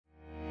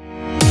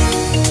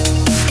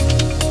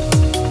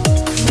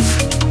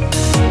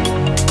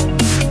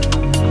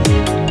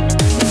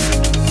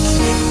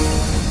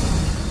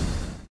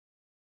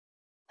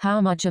How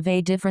much of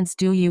a difference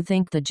do you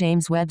think the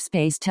James Webb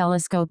Space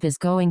Telescope is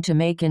going to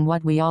make in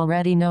what we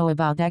already know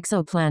about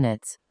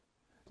exoplanets?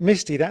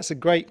 Misty, that's a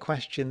great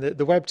question.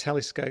 The Webb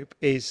telescope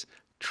is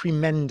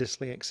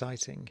tremendously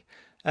exciting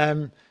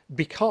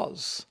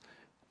because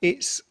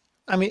it's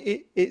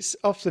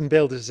often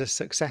billed as a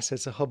successor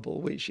to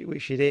Hubble, which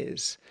it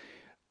is,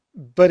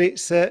 but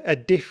it's a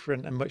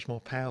different and much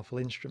more powerful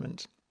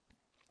instrument.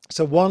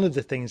 So one of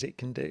the things it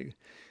can do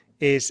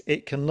is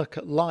it can look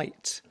at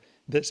light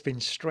that's been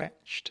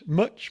stretched,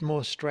 much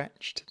more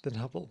stretched than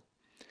Hubble.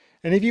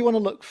 And if you want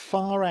to look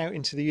far out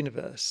into the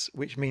universe,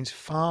 which means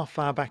far,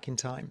 far back in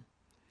time,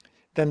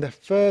 then the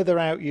further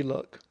out you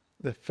look,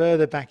 the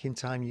further back in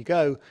time you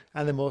go,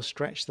 and the more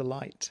stretched the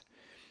light.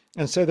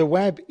 And so the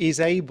Webb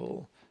is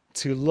able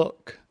to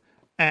look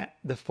at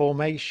the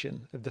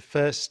formation of the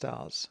first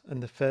stars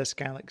and the first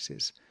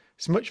galaxies.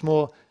 It's much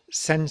more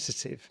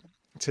sensitive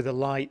to the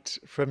light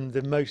from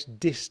the most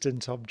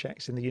distant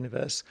objects in the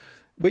universe,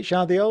 which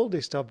are the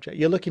oldest object.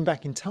 You're looking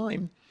back in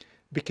time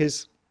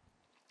because,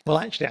 well,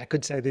 actually, I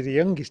could say they're the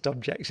youngest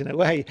objects in a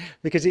way,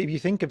 because if you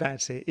think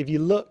about it, if you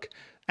look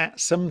at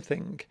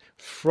something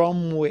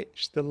from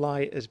which the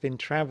light has been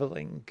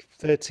traveling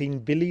 13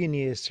 billion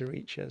years to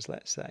reach us,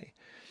 let's say,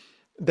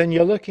 then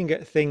you're looking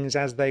at things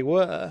as they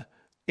were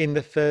in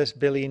the first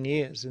billion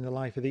years in the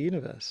life of the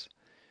universe,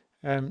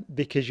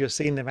 because you're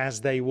seeing them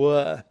as they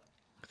were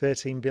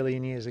 13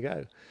 billion years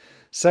ago.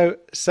 So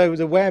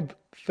the Webb,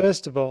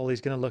 first of all,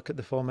 is going to look at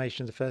the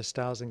formation of the first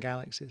stars and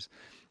galaxies.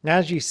 Now,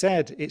 as you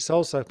said, it's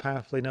also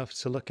powerful enough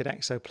to look at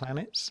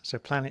exoplanets, so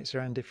planets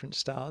around different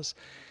stars.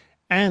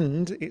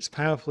 And it's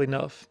powerful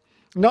enough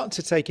not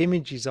to take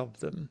images of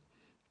them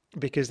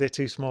because they're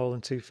too small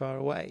and too far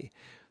away,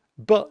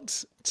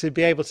 but to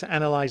be able to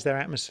analyze their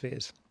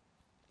atmospheres.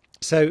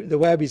 So the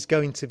Webb is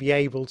going to be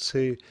able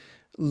to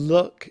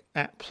look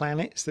at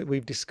planets that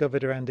we've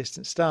discovered around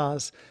distant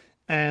stars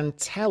and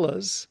tell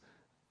us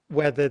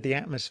whether the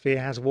atmosphere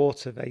has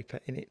water vapor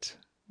in it,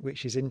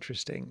 which is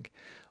interesting.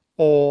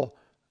 Or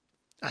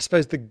I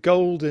suppose the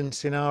golden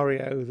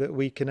scenario that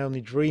we can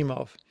only dream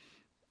of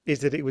is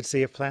that it would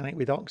see a planet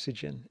with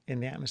oxygen in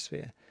the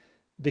atmosphere.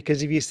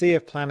 Because if you see a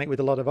planet with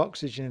a lot of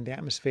oxygen in the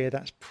atmosphere,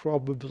 that's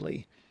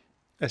probably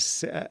a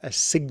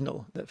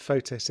signal that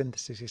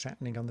photosynthesis is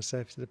happening on the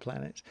surface of the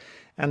planet.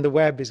 And the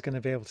Webb is going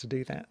to be able to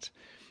do that.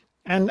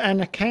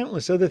 And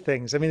countless other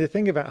things. I mean, the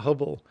thing about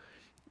Hubble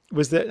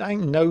was that I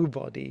think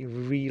nobody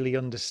really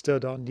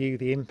understood or knew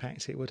the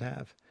impact it would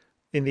have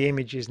in the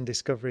images and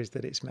discoveries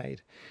that it's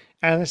made.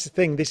 And that's the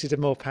thing, this is a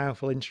more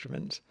powerful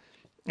instrument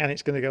and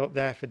it's going to go up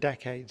there for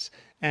decades.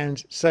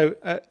 And so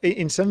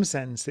in some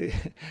sense,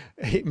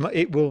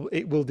 it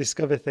will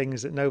discover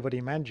things that nobody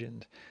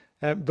imagined.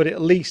 But at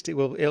least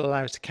it'll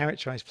allow us to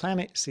characterize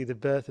planets, see the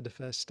birth of the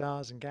first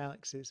stars and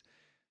galaxies.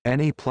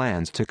 Any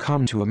plans to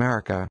come to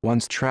America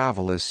once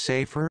travel is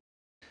safer?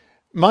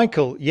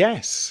 Michael,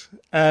 yes.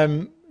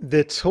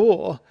 The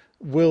tour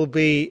will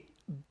be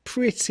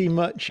pretty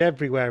much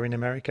everywhere in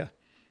America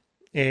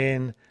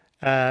in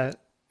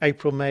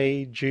April,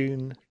 May,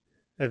 June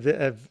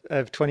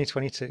of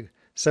 2022.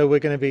 So we're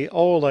going to be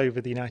all over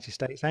the United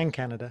States and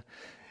Canada,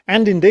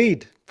 and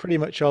indeed pretty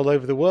much all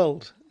over the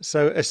world.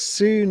 So as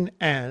soon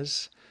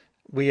as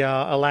we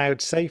are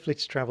allowed safely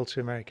to travel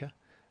to America,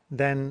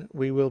 then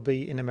we will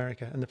be in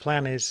America. And the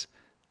plan is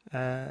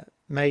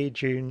May,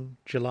 June,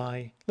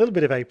 July, a little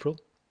bit of April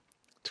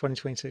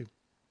 2022.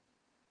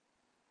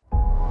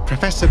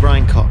 Professor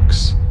Brian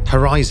Cox,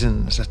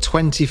 Horizons, a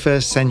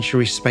 21st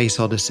century space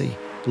odyssey,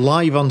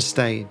 live on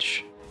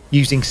stage.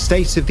 Using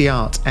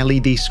state-of-the-art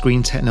LED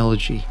screen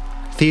technology,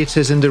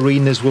 theatres and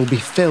arenas will be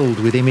filled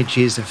with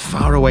images of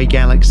faraway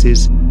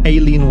galaxies,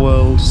 alien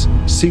worlds,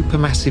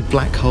 supermassive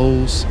black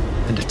holes,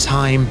 and a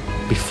time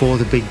before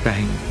the Big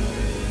Bang.